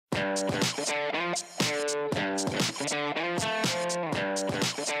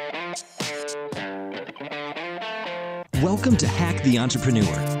Welcome to Hack the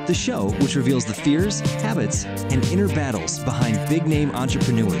Entrepreneur, the show which reveals the fears, habits, and inner battles behind big-name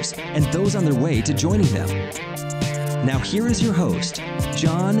entrepreneurs and those on their way to joining them. Now here is your host,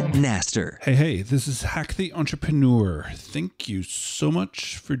 John Naster. Hey, this is Hack the Entrepreneur. Thank you so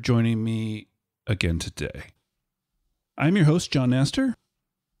much for joining me again today. I'm your host, John Naster,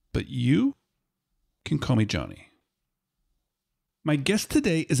 but you can call me Johnny. My guest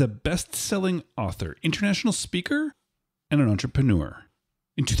today is a best-selling author, international speaker, and an entrepreneur.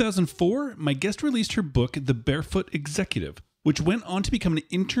 In 2004, my guest released her book, The Barefoot Executive, which went on to become an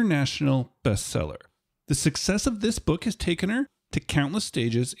international bestseller. The success of this book has taken her to countless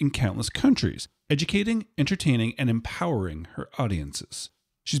stages in countless countries, educating, entertaining, and empowering her audiences.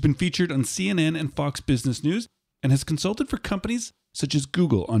 She's been featured on CNN and Fox Business News and has consulted for companies such as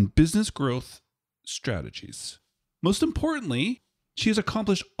Google on business growth strategies. Most importantly, she has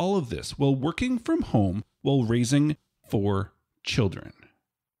accomplished all of this while working from home while raising 4 children.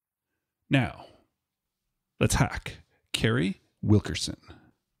 Now, let's hack Carrie Wilkerson.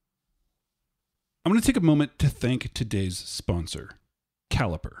 I'm going to take a moment to thank today's sponsor,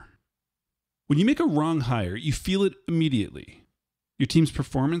 Caliper. When you make a wrong hire, you feel it immediately. Your team's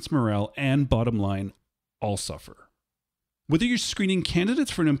performance, morale, and bottom line all suffer. Whether you're screening candidates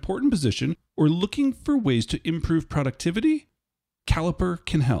for an important position or looking for ways to improve productivity, Caliper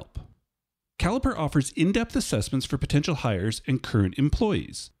can help. Caliper offers in-depth assessments for potential hires and current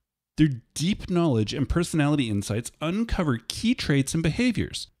employees. Their deep knowledge and personality insights uncover key traits and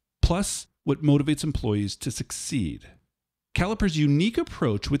behaviors, plus what motivates employees to succeed. Caliper's unique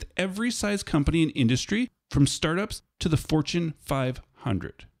approach with every size company and industry, from startups to the Fortune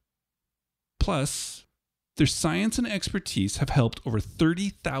 500. Plus, their science and expertise have helped over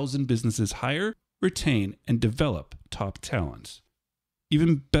 30,000 businesses hire, retain, and develop top talent.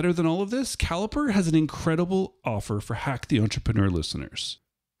 Even better than all of this, Caliper has an incredible offer for Hack the Entrepreneur listeners.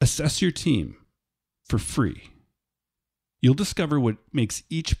 Assess your team for free. You'll discover what makes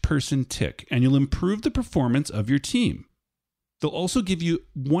each person tick, and you'll improve the performance of your team. They'll also give you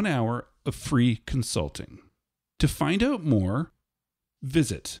 1 hour of free consulting. To find out more,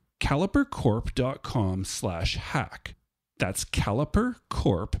 visit calipercorp.com/hack. That's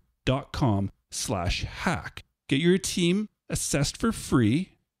calipercorp.com/hack. Get your team assessed for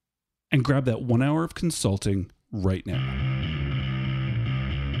free and grab that 1 hour of consulting right now.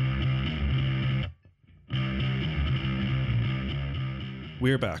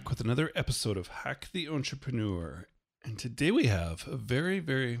 We're back with another episode of Hack the Entrepreneur. And today we have a very,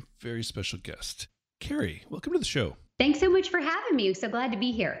 very, very special guest. Carrie, welcome to the show. Thanks so much for having me. I'm so glad to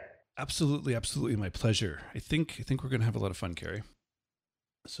be here. Absolutely, absolutely my pleasure. I think we're going to have a lot of fun, Carrie.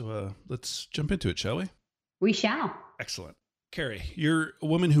 So let's jump into it, shall we? We shall. Excellent. Carrie, you're a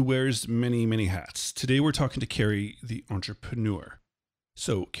woman who wears many, many hats. Today we're talking to Carrie, the entrepreneur.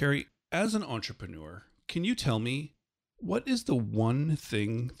 So, Carrie, as an entrepreneur, can you tell me what is the one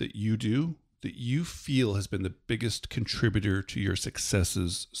thing that you do that you feel has been the biggest contributor to your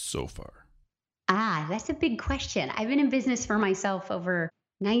successes so far? That's a big question. I've been in business for myself over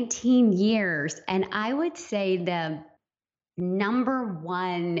 19 years, and I would say the number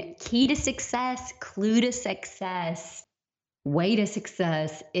one key to success, clue to success, way to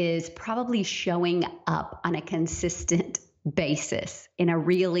success is probably showing up on a consistent basis in a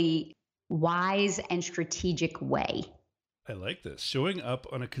really wise and strategic way. I like this. Showing up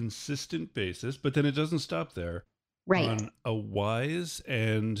on a consistent basis, but then it doesn't stop there. Right. On a wise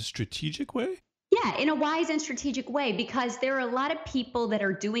and strategic way? Yeah, in a wise and strategic way, because there are a lot of people that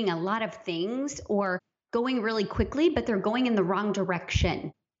are doing a lot of things or going really quickly, but they're going in the wrong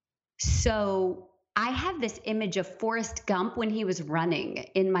direction. So I have this image of Forrest Gump when he was running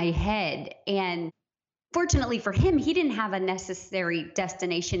in my head. And fortunately for him, he didn't have a necessary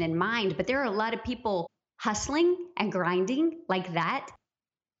destination in mind, but there are a lot of people hustling and grinding like that,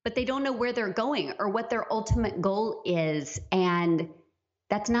 but they don't know where they're going or what their ultimate goal is. And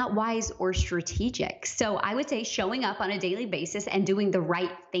that's not wise or strategic. So I would say showing up on a daily basis and doing the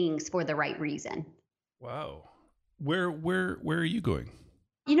right things for the right reason. Wow. Where are you going?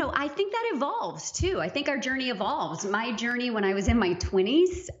 You know, I think that evolves too. I think our journey evolves. My journey when I was in my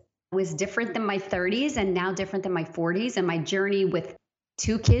 20s was different than my 30s and now different than my 40s. And my journey with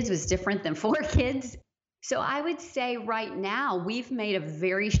 2 kids was different than 4 kids. So I would say right now we've made a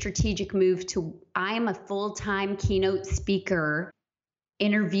very strategic move to, I am a full-time keynote speaker,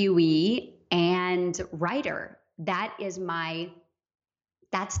 interviewee, and writer. That's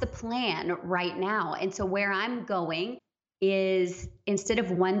the plan right now. And so where I'm going is instead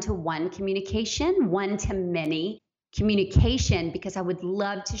of one-to-one communication, one-to-many communication, because I would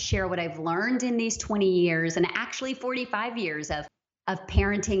love to share what I've learned in these 20 years and actually 45 years of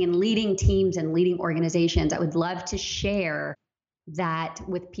parenting and leading teams and leading organizations. I would love to share that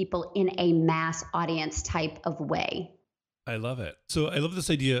with people in a mass audience type of way. I love it. So I love this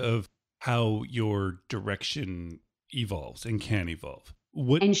idea of how your direction evolves and can evolve.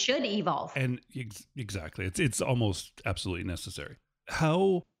 And should evolve. And exactly. It's almost absolutely necessary.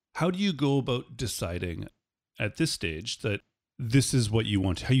 How do you go about deciding at this stage that this is what you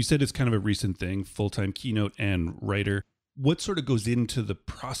want? How you said it's kind of a recent thing, full-time keynote and writer. What sort of goes into the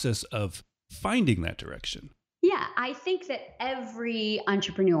process of finding that direction? Yeah, I think that every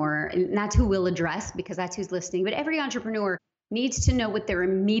entrepreneur, and that's who we'll address because that's who's listening, but every entrepreneur needs to know what their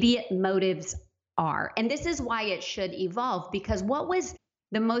immediate motives are. And this is why it should evolve, because what was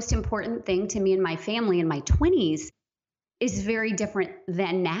the most important thing to me and my family in my 20s is very different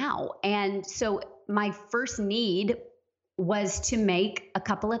than now. And so my first need was to make a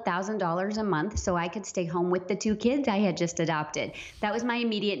couple of $1,000s a month so I could stay home with the 2 kids I had just adopted. That was my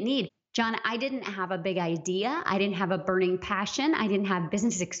immediate need. John, I didn't have a big idea. I didn't have a burning passion. I didn't have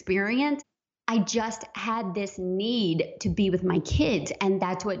business experience. I just had this need to be with my kids, and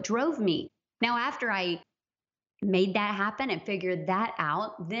that's what drove me. Now, after I made that happen and figured that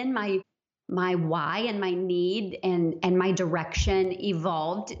out, then my why and my need and my direction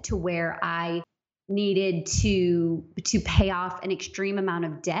evolved to where I needed to pay off an extreme amount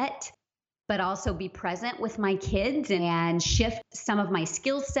of debt, but also be present with my kids and shift some of my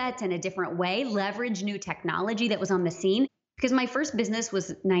skill sets in a different way, leverage new technology that was on the scene, because my first business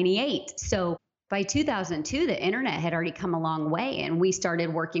was 98. So by 2002, the internet had already come a long way, and we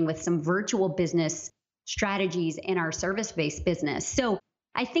started working with some virtual business strategies in our service-based business. So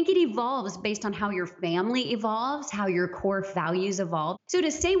I think it evolves based on how your family evolves, how your core values evolve. So to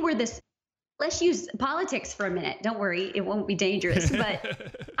say we're this, let's use politics for a minute. Don't worry, it won't be dangerous.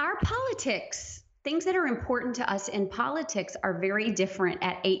 But our politics, things that are important to us in politics are very different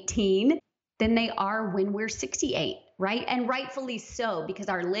at 18 than they are when we're 68, right? And rightfully so, because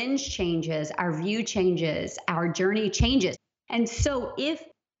our lens changes, our view changes, our journey changes. And so if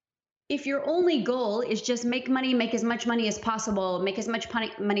your only goal is just make money, make as much money as possible, make as much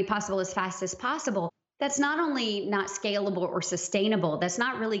money possible as fast as possible, that's not only not scalable or sustainable, that's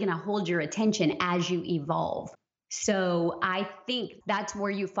not really going to hold your attention as you evolve. So I think that's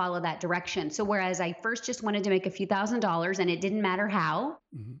where you follow that direction. So whereas I first just wanted to make a few $1,000s and it didn't matter how,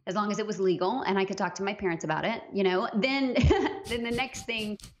 as long as it was legal and I could talk to my parents about it, then then the next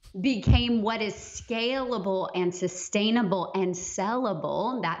thing became what is scalable and sustainable and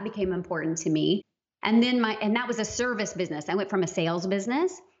sellable. That became important to me. And then that was a service business. I went from a sales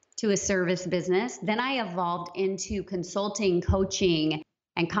business to a service business. Then I evolved into consulting, coaching,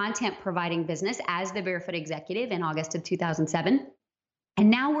 and content providing business as the Barefoot Executive in August of 2007. And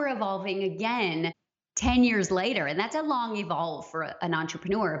now we're evolving again 10 years later. And that's a long evolve for an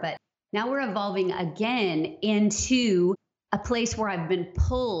entrepreneur. But now we're evolving again into a place where I've been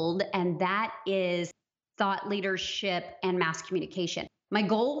pulled, and that is thought leadership and mass communication. My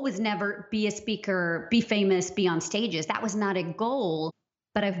goal was never be a speaker, be famous, be on stages. That was not a goal,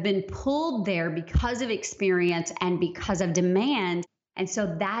 but I've been pulled there because of experience and because of demand. And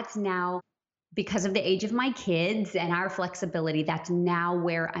so that's now, because of the age of my kids and our flexibility, that's now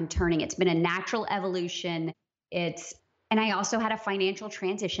where I'm turning. It's been a natural evolution. And I also had a financial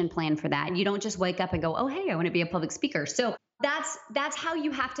transition plan for that. You don't just wake up and go, oh, hey, I want to be a public speaker. So that's how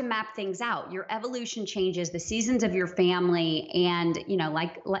you have to map things out. Your evolution changes, the seasons of your family. And,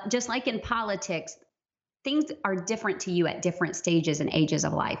 just like in politics, things are different to you at different stages and ages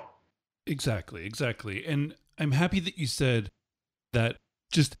of life. Exactly. And I'm happy that you said that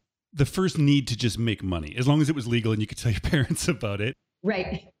just the first need to just make money, as long as it was legal and you could tell your parents about it.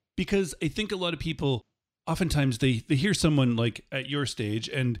 Right. Because I think a lot of people, oftentimes they hear someone like at your stage,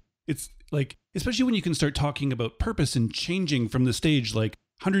 and it's like, especially when you can start talking about purpose and changing from the stage, like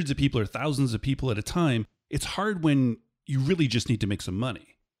hundreds of people or thousands of people at a time, it's hard when you really just need to make some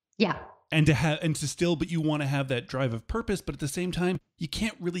money. Yeah. But you want to have that drive of purpose, but at the same time, you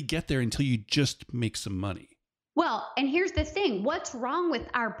can't really get there until you just make some money. Well, and here's the thing. What's wrong with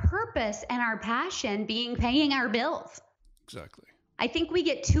our purpose and our passion being paying our bills? Exactly. I think we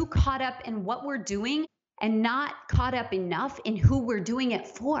get too caught up in what we're doing and not caught up enough in who we're doing it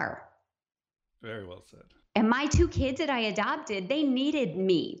for. Very well said. And my 2 kids that I adopted, they needed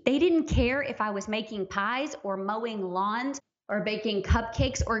me. They didn't care if I was making pies or mowing lawns or baking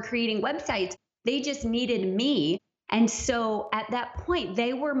cupcakes or creating websites. They just needed me. And so at that point,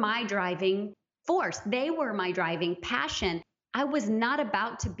 they were my driving force. They were my driving passion. I was not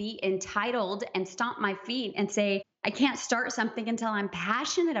about to be entitled and stomp my feet and say, I can't start something until I'm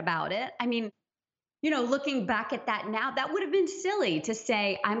passionate about it. I mean, looking back at that now, that would have been silly to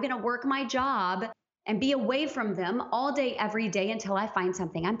say, I'm going to work my job and be away from them all day, every day until I find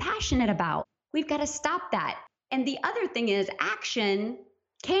something I'm passionate about. We've got to stop that. And the other thing is, action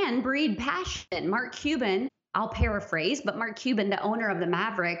can breed passion. Mark Cuban, I'll paraphrase, but Mark Cuban, the owner of the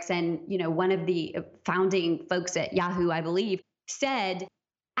Mavericks and, one of the founding folks at Yahoo, I believe, said,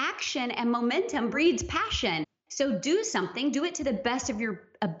 action and momentum breeds passion. So do something, do it to the best of your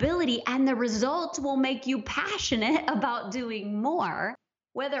ability, and the results will make you passionate about doing more,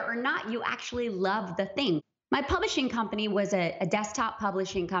 whether or not you actually love the thing. My publishing company was a desktop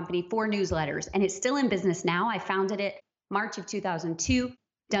publishing company for newsletters, and it's still in business now. I founded it March of 2002,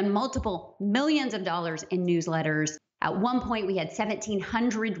 done multiple millions of dollars in newsletters. At one point, we had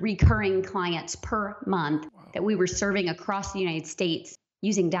 1,700 recurring clients per month that we were serving across the United States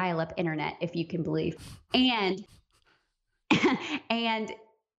using dial-up internet, if you can believe. And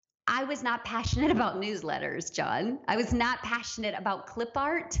I was not passionate about newsletters, John. I was not passionate about clip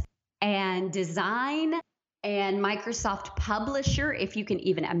art and design and Microsoft Publisher, if you can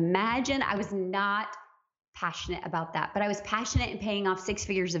even imagine. I was not passionate about that, but I was passionate in paying off 6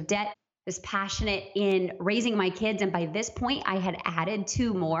 figures of debt. I was passionate in raising my kids. And by this point, I had added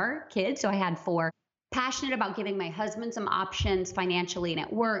 2 more kids. So I had 4. Passionate about giving my husband some options financially and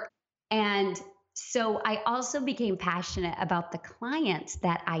at work. And so I also became passionate about the clients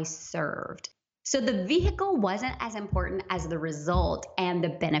that I served. So the vehicle wasn't as important as the result and the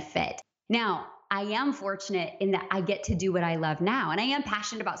benefit. Now, I am fortunate in that I get to do what I love now. And I am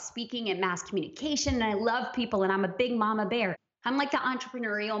passionate about speaking and mass communication. And I love people. And I'm a big mama bear. I'm like the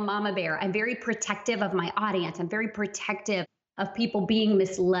entrepreneurial mama bear. I'm very protective of my audience. I'm very protective of people being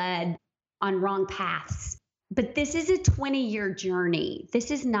misled on wrong paths. But this is a 20-year journey.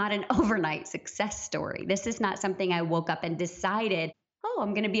 This is not an overnight success story. This is not something I woke up and decided, oh,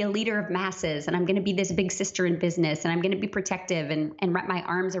 I'm going to be a leader of masses and I'm going to be this big sister in business and I'm going to be protective and wrap my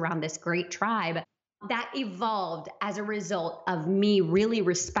arms around this great tribe. That evolved as a result of me really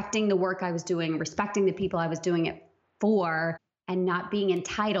respecting the work I was doing, respecting the people I was doing it for, and not being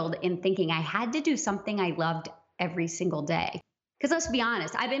entitled in thinking I had to do something I loved every single day. Because let's be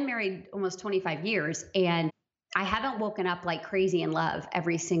honest, I've been married almost 25 years and I haven't woken up like crazy in love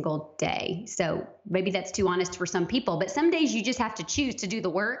every single day. So maybe that's too honest for some people, but some days you just have to choose to do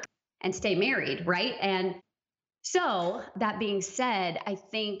the work and stay married, right? And so that being said, I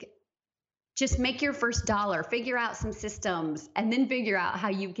think just make your first dollar, figure out some systems, and then figure out how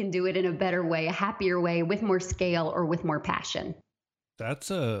you can do it in a better way, a happier way, with more scale or with more passion.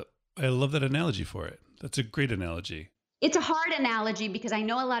 I love that analogy for it. That's a great analogy. It's a hard analogy because I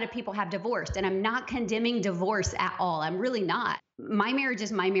know a lot of people have divorced, and I'm not condemning divorce at all. I'm really not. My marriage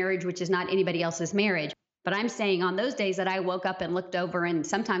is my marriage, which is not anybody else's marriage. But I'm saying on those days that I woke up and looked over and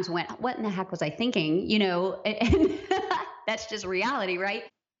sometimes went, what in the heck was I thinking? And that's just reality, right?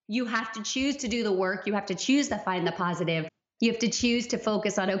 You have to choose to do the work. You have to choose to find the positive. You have to choose to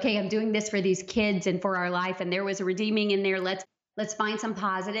focus on, okay, I'm doing this for these kids and for our life. And there was a redeeming in there. Let's find some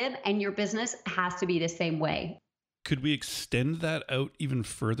positive, and your business has to be the same way. Could we extend that out even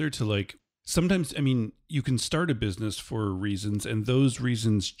further to sometimes, you can start a business for reasons and those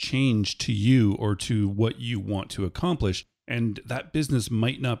reasons change to you or to what you want to accomplish. And that business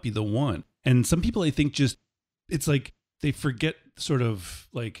might not be the one. And some people, I think, it's like they forget sort of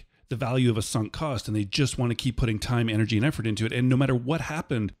like the value of a sunk cost and they just want to keep putting time, energy, and effort into it. And no matter what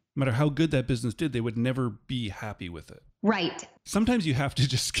happened, no matter how good that business did, they would never be happy with it. Right. Sometimes you have to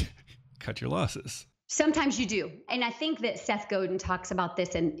just cut your losses. Sometimes you do. And I think that Seth Godin talks about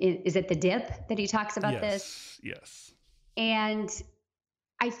this. And is it The Dip that he talks about this? Yes. And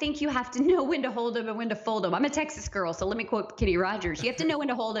I think you have to know when to hold them and when to fold them. I'm a Texas girl, so let me quote Kenny Rogers. You have to know when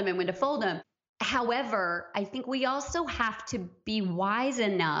to hold them and when to fold them. However, I think we also have to be wise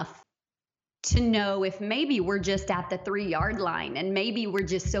enough to know if maybe we're just at the 3-yard line and maybe we're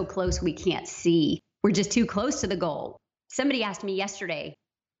just so close we can't see. We're just too close to the goal. Somebody asked me yesterday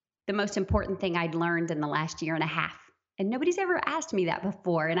the most important thing I'd learned in the last year and a half. And nobody's ever asked me that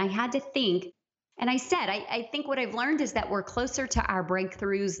before. And I had to think. And I said, I think what I've learned is that we're closer to our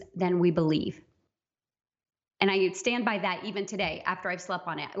breakthroughs than we believe. And I stand by that even today after I've slept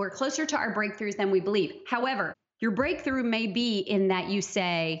on it. We're closer to our breakthroughs than we believe. However, your breakthrough may be in that you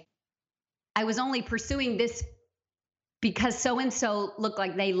say, I was only pursuing this because so-and-so looked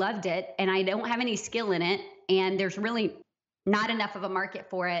like they loved it and I don't have any skill in it. And there's really not enough of a market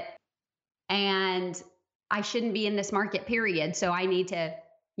for it. And I shouldn't be in this market, period. So I need to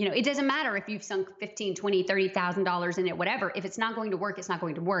It doesn't matter if you've sunk $15, $20, $30,000 in it, whatever. If it's not going to work, it's not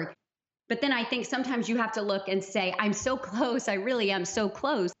going to work. But then I think sometimes you have to look and say, I'm so close. I really am so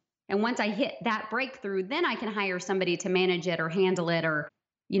close. And once I hit that breakthrough, then I can hire somebody to manage it or handle it or,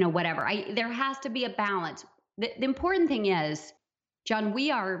 whatever. There has to be a balance. The important thing is, John,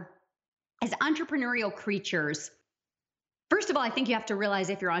 we are, as entrepreneurial creatures, first of all, I think you have to realize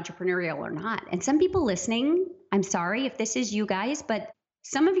if you're entrepreneurial or not. And some people listening, I'm sorry if this is you guys, but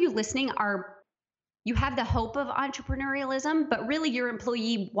some of you listening you have the hope of entrepreneurialism, but really you're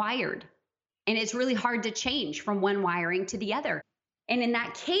employee wired. And it's really hard to change from one wiring to the other. And in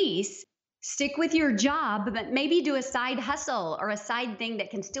that case, stick with your job, but maybe do a side hustle or a side thing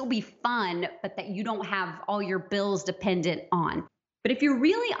that can still be fun, but that you don't have all your bills dependent on. But if you're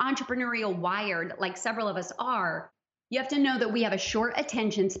really entrepreneurial wired, like several of us are, you have to know that we have a short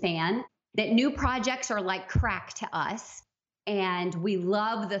attention span, that new projects are like crack to us. And we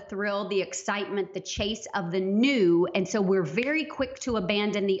love the thrill, the excitement, the chase of the new. And so we're very quick to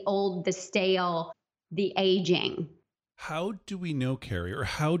abandon the old, the stale, the aging. How do we know, Carrie, or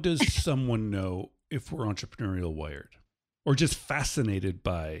how does someone know if we're entrepreneurial wired or just fascinated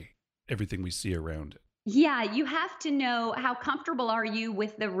by everything we see around it? Yeah, you have to know how comfortable are you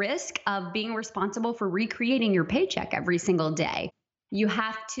with the risk of being responsible for recreating your paycheck every single day. You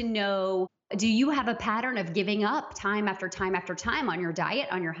have to know, do you have a pattern of giving up time after time after time on your diet,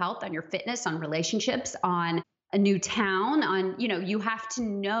 on your health, on your fitness, on relationships, on a new town, you have to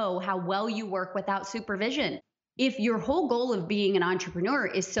know how well you work without supervision. If your whole goal of being an entrepreneur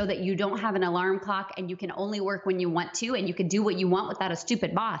is so that you don't have an alarm clock and you can only work when you want to and you can do what you want without a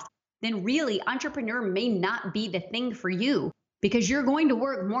stupid boss, then really entrepreneur may not be the thing for you because you're going to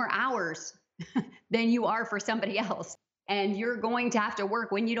work more hours than you are for somebody else. And you're going to have to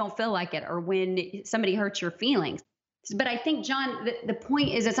work when you don't feel like it or when somebody hurts your feelings. But I think, John, the point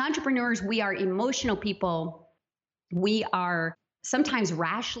is, as entrepreneurs, we are emotional people. We are sometimes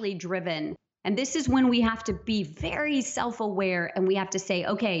rashly driven. And this is when we have to be very self-aware and we have to say,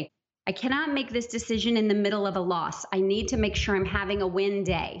 okay, I cannot make this decision in the middle of a loss. I need to make sure I'm having a win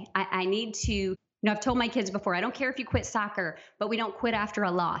day. I need to, I've told my kids before, I don't care if you quit soccer, but we don't quit after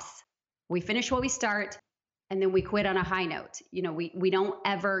a loss. We finish what we start. And then we quit on a high note. We don't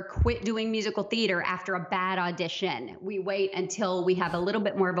ever quit doing musical theater after a bad audition. We wait until we have a little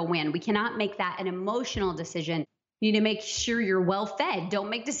bit more of a win. We cannot make that an emotional decision. You need to make sure you're well fed. Don't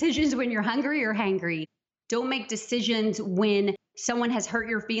make decisions when you're hungry or hangry. Don't make decisions when someone has hurt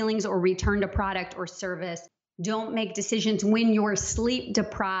your feelings or returned a product or service. Don't make decisions when you're sleep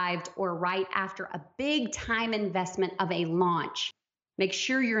deprived or right after a big time investment of a launch. Make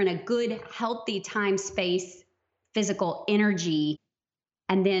sure you're in a good, healthy time, space, physical energy,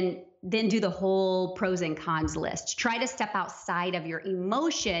 and then do the whole pros and cons list. Try to step outside of your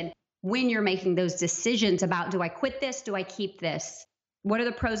emotion when you're making those decisions about, do I quit this? Do I keep this? What are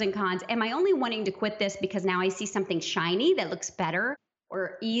the pros and cons? Am I only wanting to quit this because now I see something shiny that looks better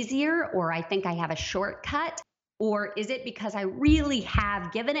or easier, or I think I have a shortcut? Or is it because I really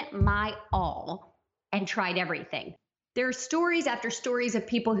have given it my all and tried everything? There are stories after stories of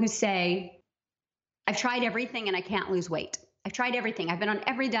people who say, I've tried everything and I can't lose weight. I've tried everything. I've been on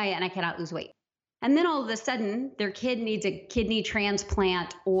every diet and I cannot lose weight. And then all of a sudden, their kid needs a kidney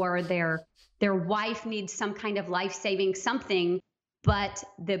transplant or their wife needs some kind of life-saving something, but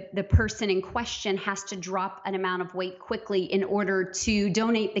the person in question has to drop an amount of weight quickly in order to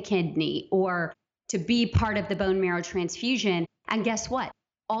donate the kidney or to be part of the bone marrow transfusion. And guess what?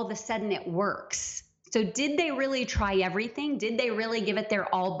 All of a sudden it works. So did they really try everything? Did they really give it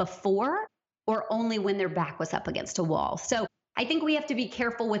their all before, or only when their back was up against a wall? So I think we have to be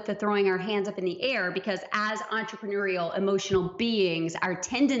careful with the throwing our hands up in the air, because as entrepreneurial, emotional beings, our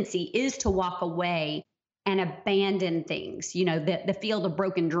tendency is to walk away and abandon things, the field of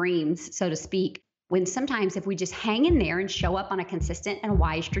broken dreams, so to speak, when sometimes if we just hang in there and show up on a consistent and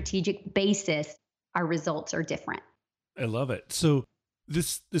wise strategic basis, our results are different. I love it. So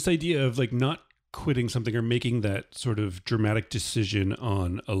this idea of not quitting something or making that sort of dramatic decision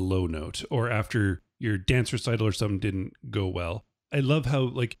on a low note or after your dance recital or something didn't go well. I love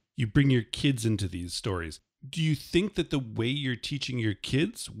how you bring your kids into these stories. Do you think that the way you're teaching your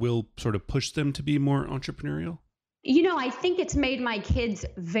kids will sort of push them to be more entrepreneurial? I think it's made my kids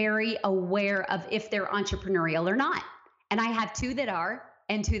very aware of if they're entrepreneurial or not. And I have two that are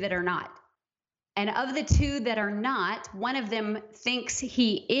and two that are not. And of the two that are not, one of them thinks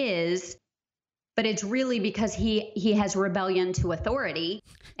he is, but it's really because he has rebellion to authority.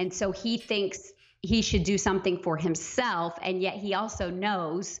 And so he thinks he should do something for himself. And yet he also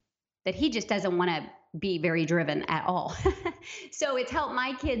knows that he just doesn't want to be very driven at all. So it's helped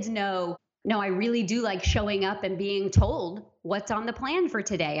my kids know, no, I really do like showing up and being told what's on the plan for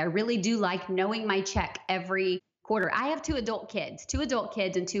today. I really do like knowing my check every quarter. I have two adult kids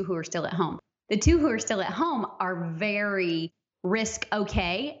and two who are still at home. The two who are still at home are very risk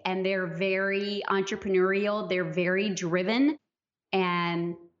okay, and they're very entrepreneurial. They're very driven,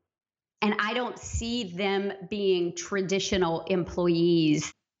 and I don't see them being traditional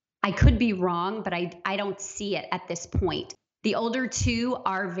employees. I could be wrong, but I don't see it at this point. The older two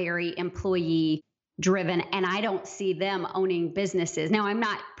are very employee driven, and I don't see them owning businesses. Now, I'm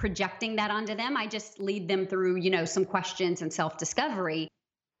not projecting that onto them. I just lead them through, some questions and self-discovery.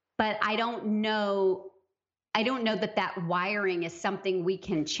 But I don't know that wiring is something we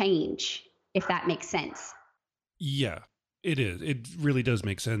can change, if that makes sense. Yeah, it is. It really does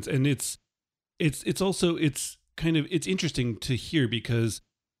make sense. And it's interesting to hear, because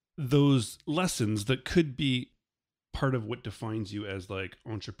those lessons that could be part of what defines you as like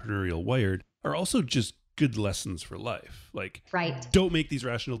entrepreneurial wired are also just good lessons for life. Like, right. Don't make these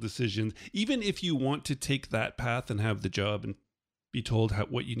rational decisions. Even if you want to take that path and have the job and be told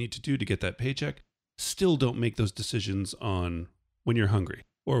what you need to do to get that paycheck, still don't make those decisions on when you're hungry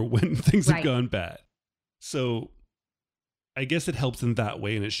or when things have gone bad. So I guess it helps in that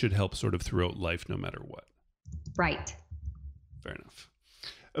way, and it should help sort of throughout life no matter what. Right. Fair enough.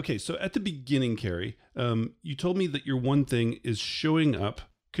 Okay, so at the beginning, Carrie, you told me that your one thing is showing up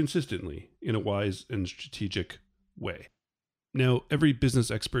consistently in a wise and strategic way. Now, every business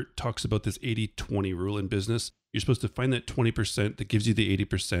expert talks about this 80-20 rule in business. You're supposed to find that 20% that gives you the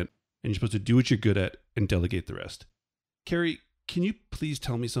 80%, and you're supposed to do what you're good at and delegate the rest. Carrie, can you please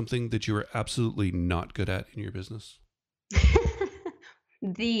tell me something that you are absolutely not good at in your business?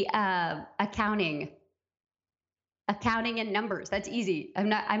 The accounting and numbers. That's easy. I'm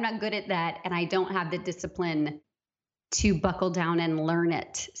not good at that, and I don't have the discipline to buckle down and learn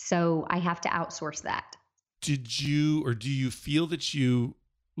it. So I have to outsource that. Do you feel that you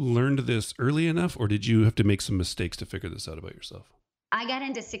learned this early enough, or did you have to make some mistakes to figure this out about yourself? I got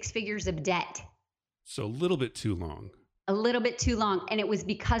into 6 figures of debt. So a little bit too long. A little bit too long. And it was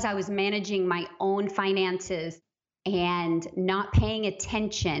because I was managing my own finances and not paying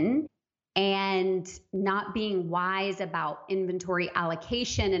attention and not being wise about inventory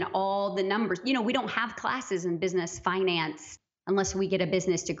allocation and all the numbers. We don't have classes in business finance unless we get a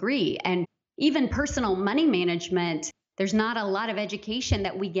business degree. And even personal money management, there's not a lot of education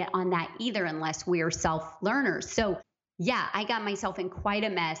that we get on that either unless we're self-learners. So yeah, I got myself in quite a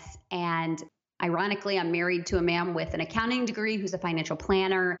mess. And ironically, I'm married to a man with an accounting degree who's a financial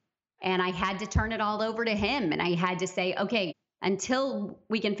planner. And I had to turn it all over to him. And I had to say, okay, until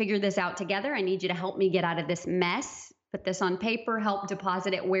we can figure this out together, I need you to help me get out of this mess, put this on paper, help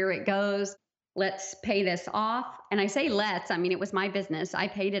deposit it where it goes. Let's pay this off. And I say it was my business. I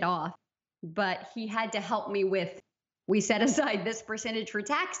paid it off. But he had to help me with, we set aside this percentage for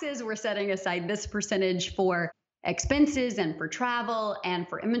taxes. We're setting aside this percentage for expenses and for travel and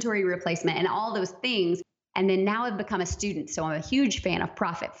for inventory replacement and all those things. And then now I've become a student. So I'm a huge fan of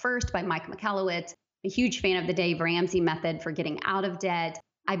Profit First by Mike Michalowicz, a huge fan of the Dave Ramsey method for getting out of debt.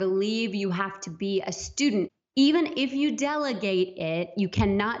 I believe you have to be a student. Even if you delegate it, you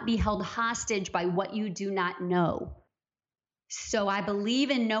cannot be held hostage by what you do not know. So I believe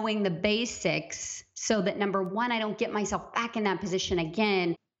in knowing the basics so that number one, I don't get myself back in that position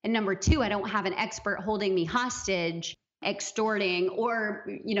again. And number two, I don't have an expert holding me hostage, extorting, or,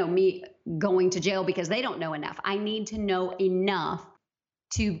 me going to jail because they don't know enough. I need to know enough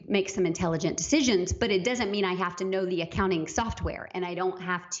to make some intelligent decisions, but it doesn't mean I have to know the accounting software and I don't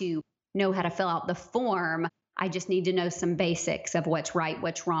have to know how to fill out the form. I just need to know some basics of what's right,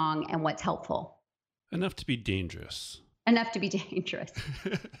 what's wrong, and what's helpful. Enough to be dangerous. Enough to be dangerous.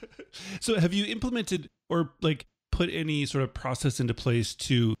 So have you implemented or put any sort of process into place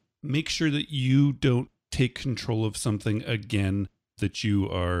to make sure that you don't take control of something again that you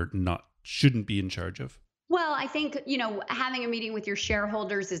shouldn't be in charge of? Well, I think, having a meeting with your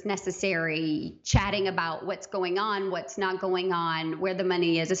shareholders is necessary, chatting about what's going on, what's not going on, where the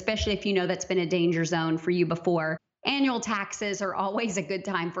money is, especially if that's been a danger zone for you before. Annual taxes are always a good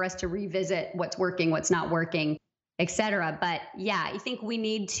time for us to revisit what's working, what's not working, et cetera. But yeah, I think we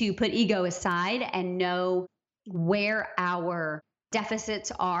need to put ego aside and know where our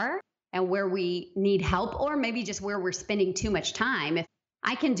deficits are and where we need help, or maybe just where we're spending too much time. If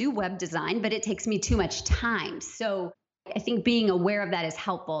I can do web design, but it takes me too much time. So I think being aware of that is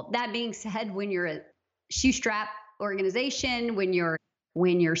helpful. That being said, when you're a shoestrap organization, when you're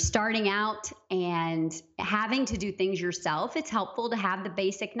when you're starting out and having to do things yourself, it's helpful to have the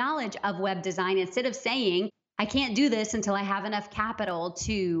basic knowledge of web design instead of saying, I can't do this until I have enough capital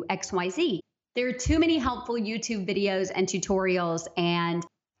to XYZ. There are too many helpful YouTube videos and tutorials and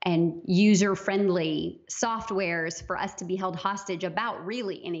user-friendly softwares for us to be held hostage about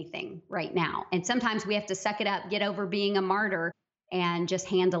really anything right now. And sometimes we have to suck it up, get over being a martyr, and just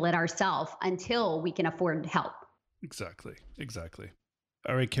handle it ourselves until we can afford help. Exactly.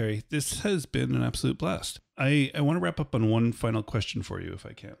 All right, Carrie, this has been an absolute blast. I want to wrap up on one final question for you, if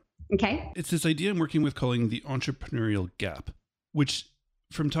I can. Okay. It's this idea I'm working with calling the entrepreneurial gap, which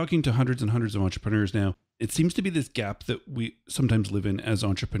from talking to hundreds and hundreds of entrepreneurs now, it seems to be this gap that we sometimes live in as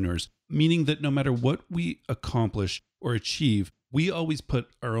entrepreneurs, meaning that no matter what we accomplish or achieve, we always put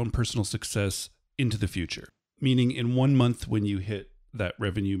our own personal success into the future. Meaning in 1 month when you hit that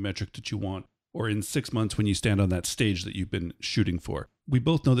revenue metric that you want, or in 6 months when you stand on that stage that you've been shooting for. We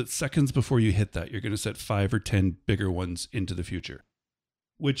both know that seconds before you hit that, you're going to set 5 or 10 bigger ones into the future,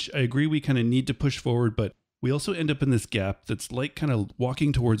 which I agree we kind of need to push forward, but we also end up in this gap that's like kind of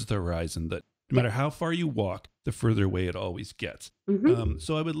walking towards the horizon that no matter how far you walk, the further away it always gets.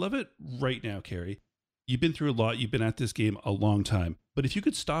 So I would love it right now, Carrie. You've been through a lot. You've been at this game a long time. But if you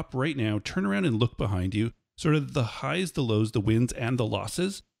could stop right now, turn around and look behind you, sort of the highs, the lows, the wins, and the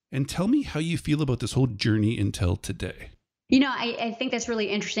losses, and tell me how you feel about this whole journey until today. I think that's really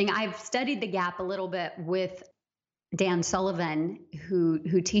interesting. I've studied the gap a little bit with Dan Sullivan,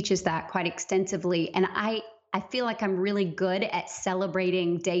 who teaches that quite extensively. And I feel like I'm really good at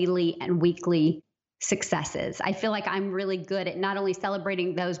celebrating daily and weekly successes. I feel like I'm really good at not only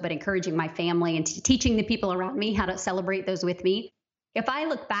celebrating those, but encouraging my family and teaching the people around me how to celebrate those with me. If I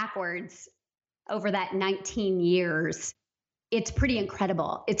look backwards over that 19 years, it's pretty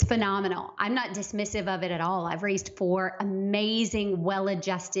incredible. It's phenomenal. I'm not dismissive of it at all. I've raised 4 amazing,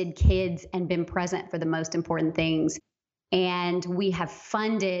 well-adjusted kids and been present for the most important things. And we have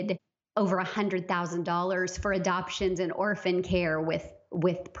funded over $100,000 for adoptions and orphan care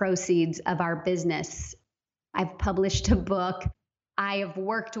with proceeds of our business. I've published a book. I have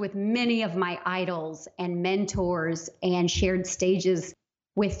worked with many of my idols and mentors and shared stages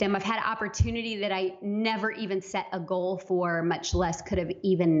with them. I've had opportunity that I never even set a goal for, much less could have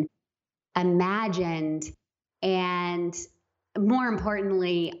even imagined. And more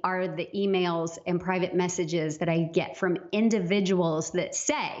importantly are the emails and private messages that I get from individuals that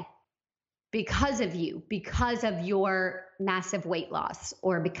say, because of you, because of your massive weight loss,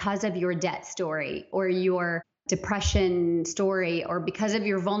 or because of your debt story, or your depression story, or because of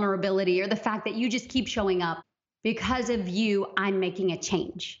your vulnerability, or the fact that you just keep showing up, because of you, I'm making a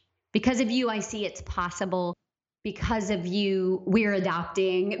change. Because of you, I see it's possible. Because of you, we're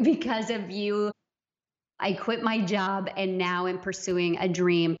adopting. Because of you, I quit my job and now am pursuing a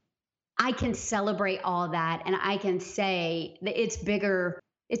dream. I can celebrate all that, and I can say that it's bigger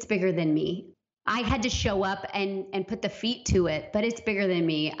than me. I had to show up and put the feet to it, but it's bigger than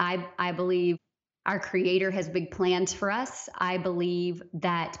me. I believe our Creator has big plans for us. I believe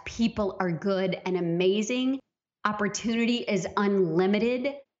that people are good and amazing. Opportunity is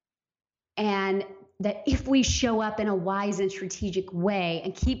unlimited. And that if we show up in a wise and strategic way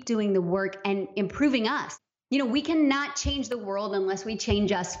and keep doing the work and improving us, we cannot change the world unless we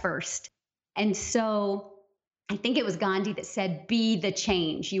change us first. And so I think it was Gandhi that said, be the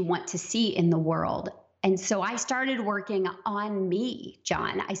change you want to see in the world. And so I started working on me,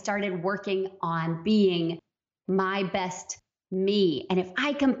 John. I started working on being my best me. And if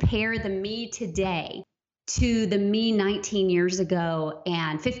I compare the me today to the me 19 years ago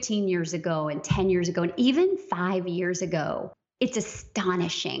and 15 years ago and 10 years ago and even 5 years ago, it's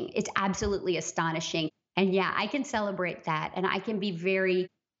astonishing. It's absolutely astonishing. And yeah, I can celebrate that. And I can be very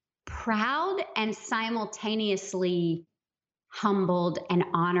proud and simultaneously humbled and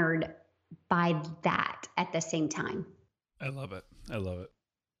honored by that at the same time. I love it.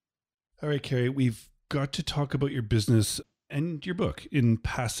 All right, Carrie, we've got to talk about your business and your book in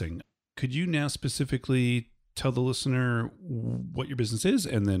passing. Could you now specifically tell the listener what your business is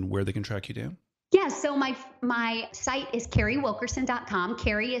and then where they can track you down? Yeah, so my site is carriewilkerson.com.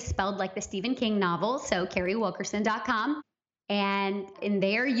 Carrie is spelled like the Stephen King novel, so carriewilkerson.com. And in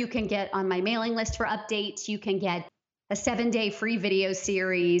there, you can get on my mailing list for updates. You can get a 7-day free video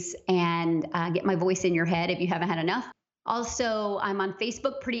series and get my voice in your head if you haven't had enough. Also, I'm on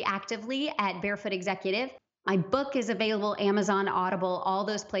Facebook pretty actively at Barefoot Executive. My book is available, Amazon, Audible, all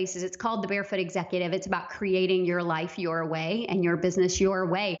those places. It's called The Barefoot Executive. It's about creating your life your way and your business your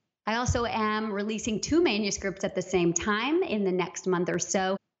way. I also am releasing 2 manuscripts at the same time in the next month or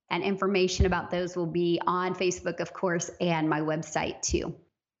so. And information about those will be on Facebook, of course, and my website too.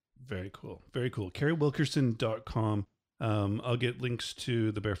 Very cool. Very cool. CarrieWilkerson.com. I'll get links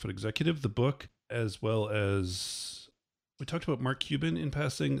to the Barefoot Executive, the book, as well as we talked about Mark Cuban in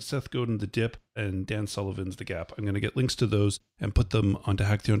passing, Seth Godin, The Dip, and Dan Sullivan's The Gap. I'm going to get links to those and put them onto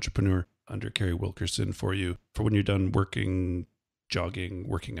Hack the Entrepreneur under Carrie Wilkerson for you for when you're done working, jogging,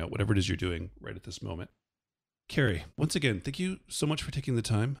 working out, whatever it is you're doing right at this moment. Carrie, once again, thank you so much for taking the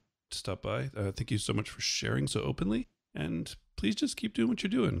time to stop by. Thank you so much for sharing so openly. And please just keep doing what you're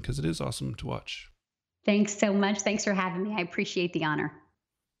doing because it is awesome to watch. Thanks so much. Thanks for having me. I appreciate the honor.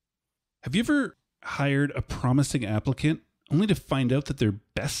 Have you ever hired a promising applicant only to find out that their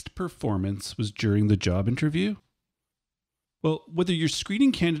best performance was during the job interview? Well, whether you're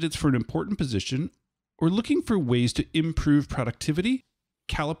screening candidates for an important position or looking for ways to improve productivity,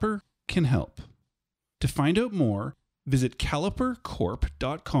 Caliper can help. To find out more, visit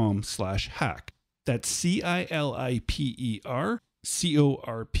calipercorp.com/hack. That's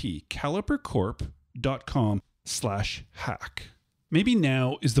CILIPERCORP, calipercorp.com/hack. Maybe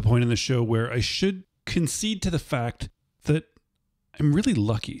now is the point in the show where I should concede to the fact that I'm really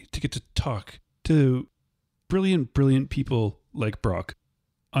lucky to get to talk to brilliant people like Brock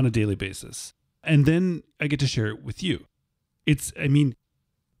on a daily basis. And then I get to share it with you. It's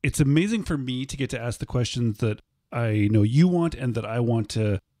amazing for me to get to ask the questions that I know you want and that I want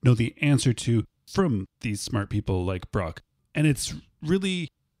to know the answer to from these smart people like Brock. And it's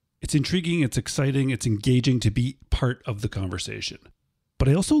intriguing, it's exciting, it's engaging to be part of the conversation. But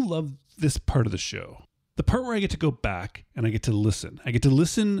I also love this part of the show. The part where I get to go back and I get to listen. I get to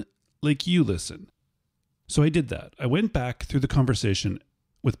listen like you listen. So I did that. I went back through the conversation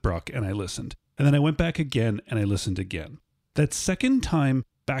with Brock and I listened. And then I went back again and I listened again. That second time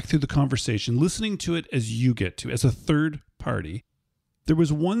back through the conversation, listening to it as you get to, as a third party, there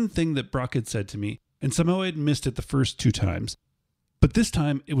was one thing that Brock had said to me, and somehow I had missed it the first two times. But this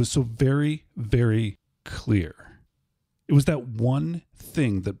time it was so very, very clear. It was that one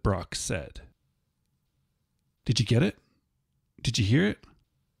thing that Brock said. Did you get it? Did you hear it?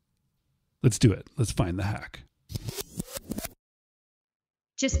 Let's do it. Let's find the hack.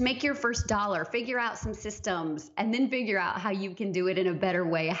 Just make your first dollar, figure out some systems, and then figure out how you can do it in a better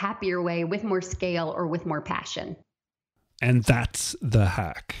way, a happier way, with more scale or with more passion. And that's the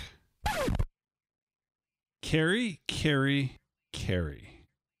hack. Carrie.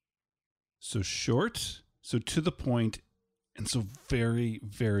 So short, so to the point, and so very,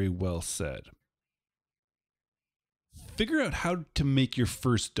 very well said. Figure out how to make your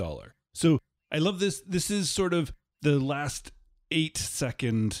first dollar. So I love this. This is sort of the last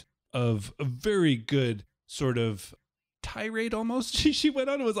 8-second of a very good sort of tirade almost. She went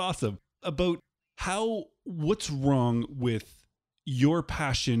on, it was awesome, about what's wrong with your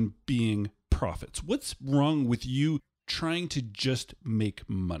passion being profits. What's wrong with you trying to just make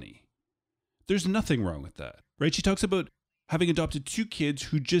money? There's nothing wrong with that, right? She talks about having adopted 2 kids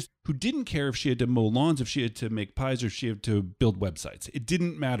who didn't care if she had to mow lawns, if she had to make pies, or if she had to build websites. It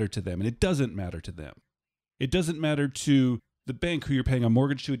didn't matter to them, and it doesn't matter to them. It doesn't matter to the bank who you're paying a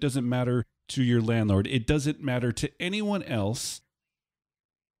mortgage to. It doesn't matter to your landlord. It doesn't matter to anyone else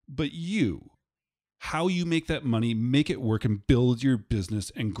but you. How you make that money, make it work, and build your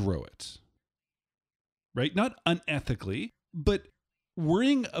business and grow it. Right? Not unethically, but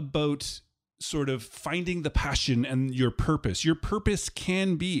worrying about sort of finding the passion and your purpose. Your purpose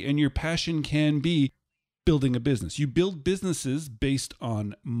can be, and your passion can be, building a business. You build businesses based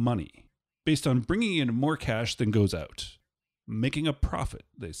on money, based on bringing in more cash than goes out, making a profit,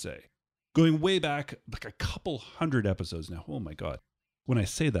 they say. Going way back, like a couple hundred episodes now. Oh my God, when I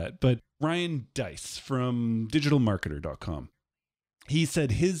say that. But Ryan Deiss from digitalmarketer.com, he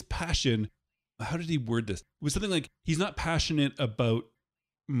said his passion, how did he word this? It was something like, he's not passionate about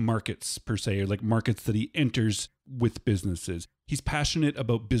markets per se, or like markets that he enters with businesses. He's passionate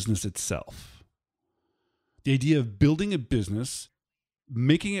about business itself. The idea of building a business,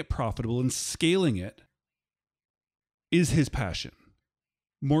 making it profitable, and scaling it is his passion.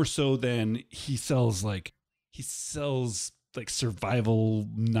 More so than he sells survival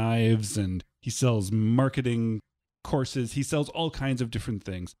knives, and he sells marketing courses. He sells all kinds of different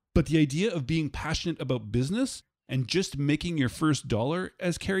things. But the idea of being passionate about business and just making your first dollar,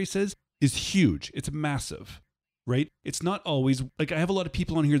 as Carrie says, is huge. It's massive, right? It's not always, like, I have a lot of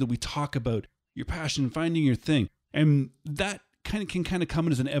people on here that we talk about your passion, finding your thing. And that can come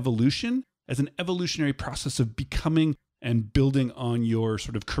in as an evolution, as an evolutionary process of becoming and building on your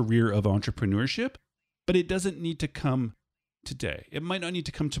sort of career of entrepreneurship. But it doesn't need to come today. It might not need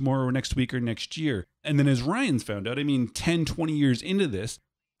to come tomorrow or next week or next year. And then as Ryan's found out, 10, 20 years into this,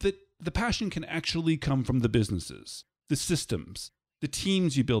 that the passion can actually come from the businesses, the systems, the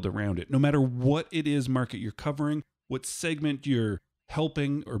teams you build around it, no matter what it is market you're covering, what segment you're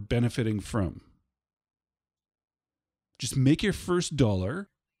helping or benefiting from. Just make your first dollar,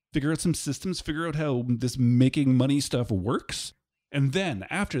 figure out some systems, figure out how this making money stuff works. And then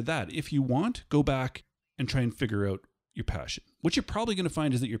after that, if you want, go back and try and figure out your passion. What you're probably going to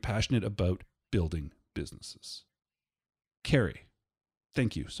find is that you're passionate about building businesses. Carrie,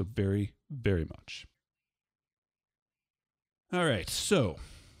 thank you so very, very much. All right, so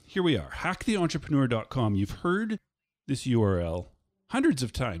here we are, hacktheentrepreneur.com. You've heard this URL hundreds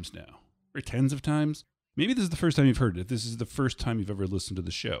of times now, or tens of times. Maybe this is the first time you've heard it. This is the first time you've ever listened to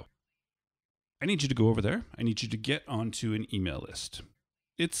the show. I need you to go over there. I need you to get onto an email list.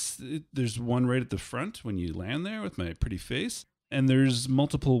 There's one right at the front when you land there with my pretty face, and there's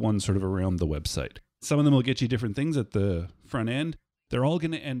multiple ones sort of around the website. Some of them will get you different things at the front end. They're all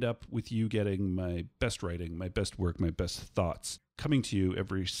going to end up with you getting my best writing, my best work, my best thoughts coming to you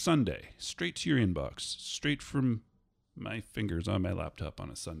every Sunday, straight to your inbox, straight from my fingers on my laptop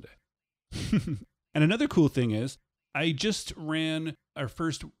on a Sunday. And another cool thing is I just ran our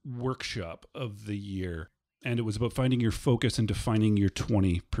first workshop of the year, and it was about finding your focus and defining your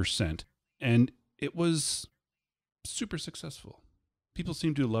 20%. And it was super successful. People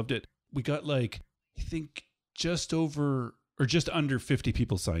seemed to have loved it. We got I think just under 50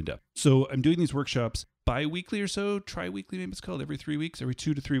 people signed up. So I'm doing these workshops bi-weekly or so, tri-weekly maybe it's called, every 3 weeks, every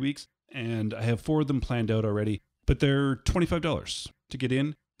 2 to 3 weeks. And I have 4 of them planned out already, but they're $25 to get in.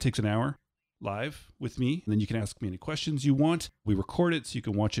 It takes an hour live with me. And then you can ask me any questions you want. We record it so you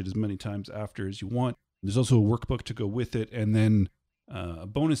can watch it as many times after as you want. There's also a workbook to go with it, and then a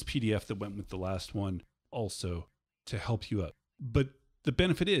bonus PDF that went with the last one also to help you out. But the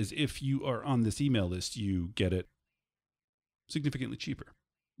benefit is if you are on this email list, you get it significantly cheaper.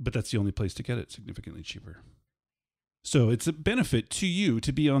 But that's the only place to get it significantly cheaper. So it's a benefit to you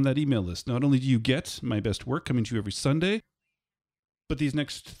to be on that email list. Not only do you get my best work coming to you every Sunday, but these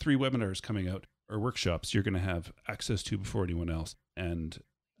next 3 webinars coming out are workshops you're going to have access to before anyone else, and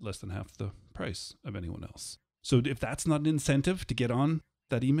less than half the price of anyone else. So if that's not an incentive to get on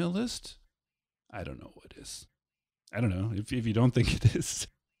that email list, I don't know what is. I don't know. If you don't think it is,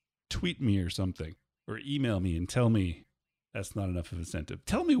 tweet me or something, or email me and tell me that's not enough of an incentive.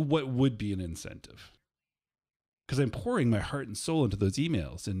 Tell me what would be an incentive. Because I'm pouring my heart and soul into those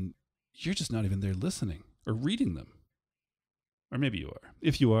emails, and you're just not even there listening or reading them. Or maybe you are.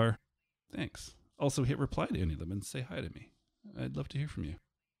 If you are, thanks. Also hit reply to any of them and say hi to me. I'd love to hear from you.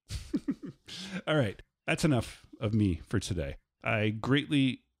 All right. That's enough of me for today. I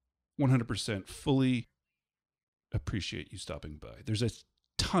greatly, 100% fully appreciate you stopping by. There's a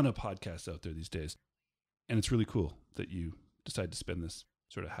ton of podcasts out there these days, and it's really cool that you decide to spend this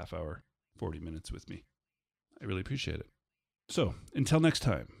sort of half hour, 40 minutes with me. I really appreciate it. So until next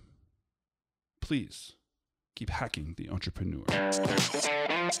time, please keep hacking the entrepreneur.